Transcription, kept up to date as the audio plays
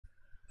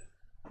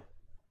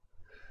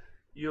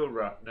You'll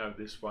know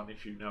this one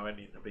if you know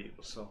any of the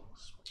Beatles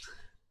songs.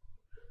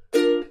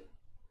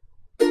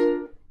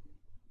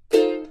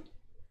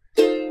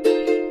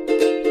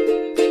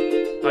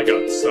 I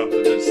got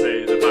something to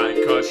say that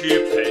might cause you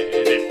pain.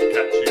 If I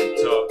catch you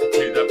talking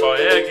to that boy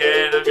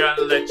again, I'm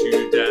gonna let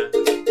you down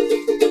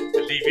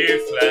and leave you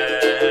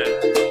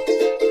flat.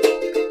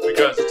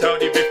 Because I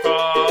told you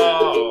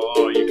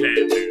before, you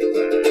can't do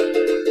that.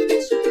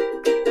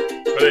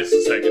 But it's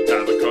the second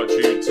time I caught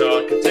you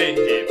talking to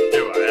him.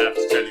 Do I have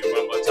to tell you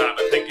one more time?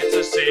 I think it's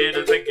a sin.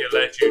 I think he'll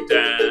let you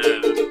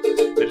down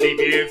and leave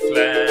you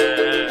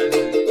flat.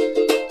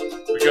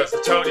 Because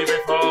I told you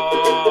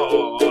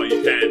before,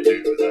 you can't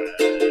do that.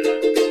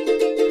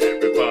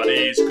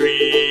 Everybody's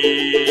green,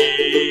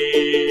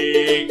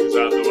 cause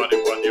I'm the one who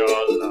won your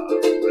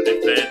love. But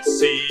if they'd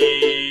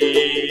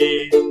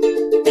see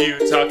you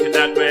talking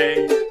that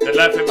way, they'd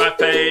laugh in my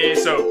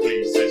face. So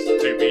please listen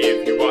to me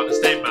if you wanna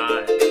stay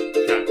mine.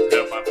 Can't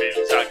help my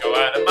feelings, I go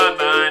out of my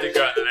mind. I'm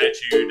gonna let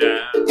you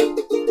down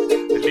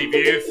and leave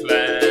you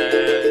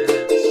flat.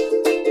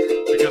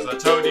 Because I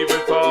told you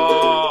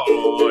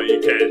before, you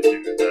can't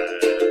do that.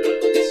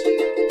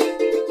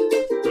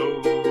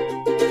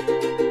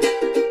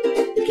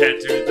 You can't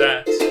do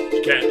that,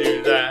 you can't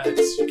do that,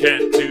 you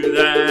can't do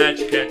that,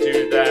 you can't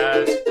do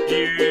that,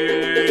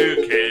 you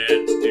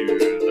can't do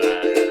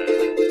that.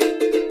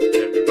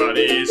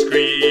 Everybody's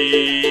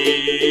scream,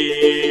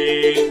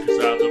 cause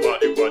I'm the one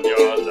who won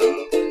your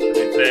love. And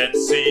if they'd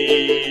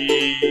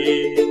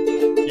see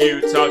you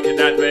talking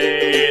that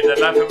way, they'd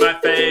laugh in my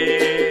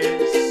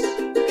face.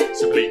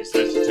 So please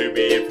listen to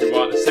me if you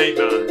wanna say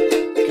mine.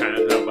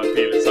 Can't help my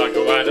feelings, I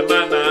go out of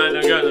my mind.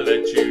 I'm gonna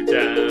let you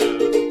down,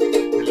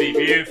 leave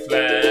you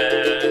flat.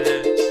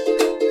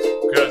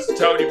 Cause I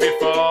told you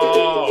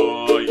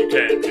before, you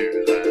can't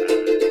do that.